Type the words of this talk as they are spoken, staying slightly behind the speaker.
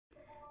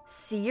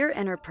See your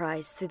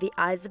enterprise through the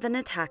eyes of an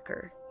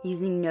attacker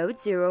using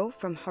NodeZero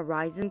from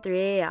Horizon 3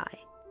 AI.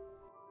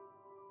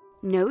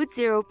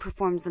 NodeZero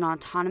performs an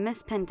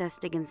autonomous pen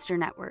test against your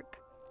network.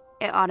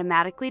 It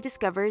automatically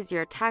discovers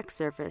your attack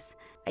surface,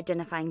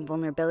 identifying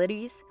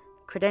vulnerabilities,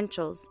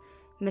 credentials,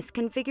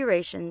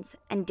 misconfigurations,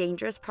 and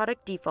dangerous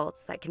product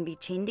defaults that can be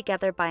chained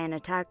together by an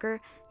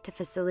attacker to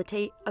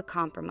facilitate a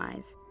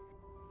compromise.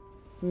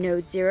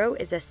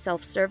 NodeZero is a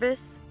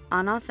self-service,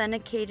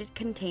 unauthenticated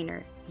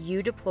container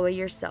you deploy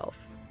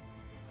yourself.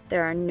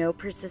 There are no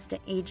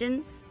persistent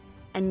agents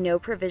and no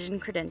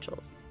provisioned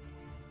credentials.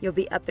 You'll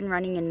be up and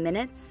running in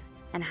minutes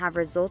and have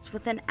results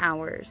within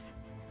hours.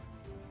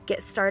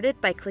 Get started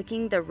by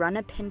clicking the Run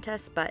a Pen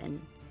Test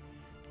button.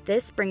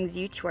 This brings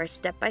you to our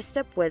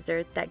step-by-step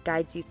wizard that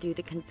guides you through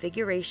the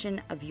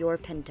configuration of your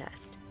pen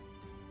test.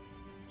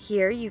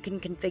 Here you can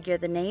configure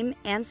the name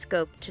and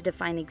scope to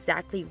define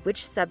exactly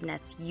which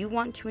subnets you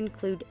want to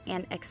include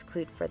and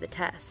exclude for the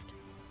test.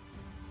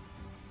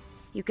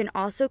 You can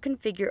also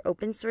configure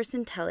open source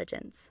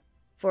intelligence,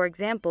 for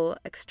example,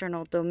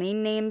 external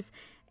domain names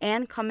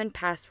and common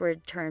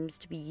password terms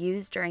to be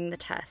used during the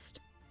test.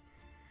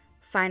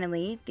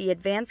 Finally, the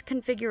Advanced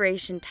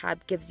Configuration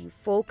tab gives you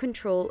full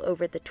control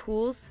over the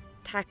tools,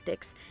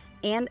 tactics,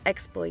 and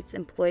exploits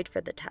employed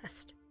for the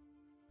test.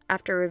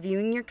 After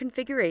reviewing your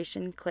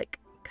configuration, click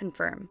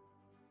Confirm.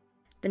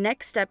 The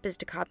next step is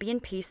to copy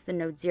and paste the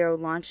NodeZero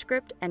launch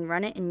script and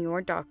run it in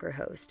your Docker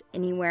host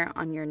anywhere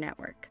on your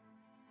network.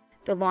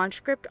 The launch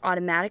script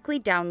automatically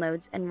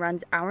downloads and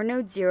runs our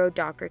NodeZero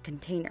Docker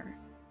container.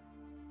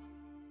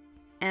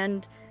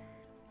 And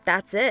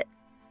that's it.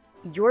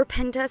 Your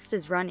pen test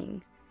is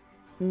running.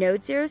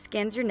 NodeZero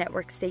scans your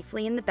network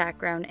safely in the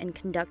background and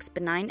conducts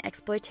benign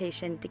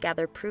exploitation to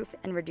gather proof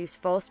and reduce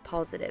false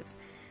positives,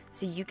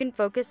 so you can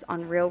focus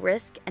on real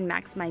risk and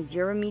maximize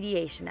your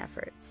remediation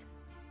efforts.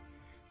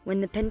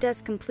 When the pen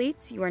test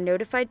completes, you are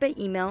notified by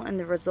email and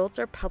the results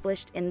are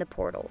published in the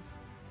portal.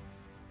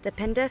 The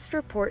pen test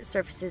report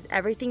surfaces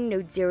everything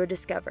NodeZero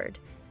discovered,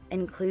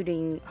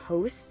 including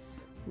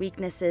hosts,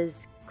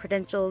 weaknesses,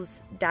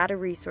 credentials, data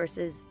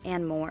resources,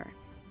 and more.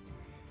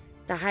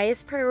 The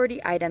highest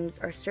priority items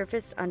are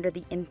surfaced under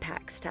the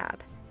Impacts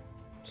tab.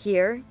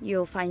 Here,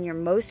 you'll find your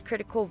most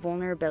critical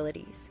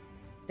vulnerabilities,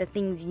 the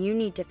things you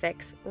need to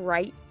fix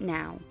right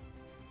now.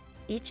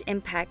 Each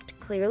impact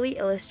clearly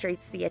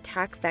illustrates the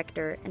attack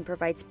vector and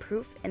provides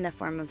proof in the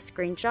form of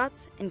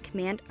screenshots and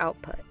command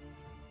output.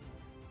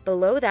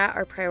 Below that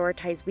are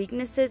prioritized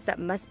weaknesses that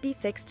must be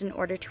fixed in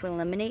order to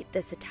eliminate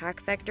this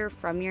attack vector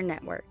from your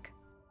network.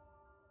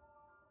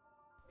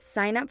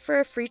 Sign up for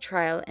a free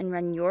trial and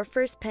run your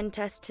first pen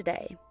test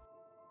today.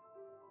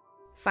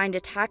 Find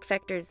attack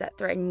vectors that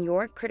threaten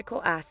your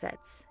critical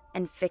assets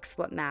and fix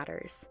what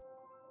matters.